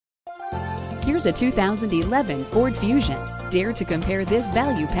Here's a 2011 Ford Fusion. Dare to compare this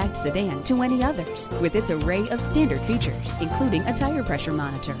value-packed sedan to any others with its array of standard features, including a tire pressure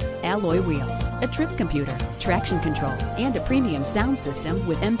monitor, alloy wheels, a trip computer, traction control, and a premium sound system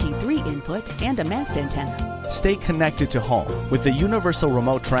with MP3 input and a mast antenna. Stay connected to home with the universal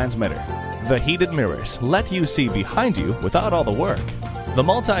remote transmitter. The heated mirrors let you see behind you without all the work. The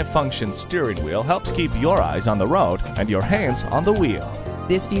multi-function steering wheel helps keep your eyes on the road and your hands on the wheel.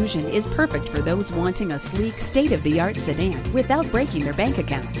 This Fusion is perfect for those wanting a sleek, state-of-the-art sedan without breaking their bank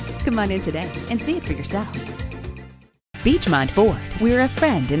account. Come on in today and see it for yourself. Beechmont Ford, we're a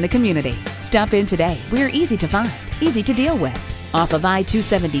friend in the community. Stop in today. We're easy to find, easy to deal with. Off of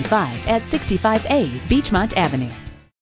I-275 at 65A Beechmont Avenue.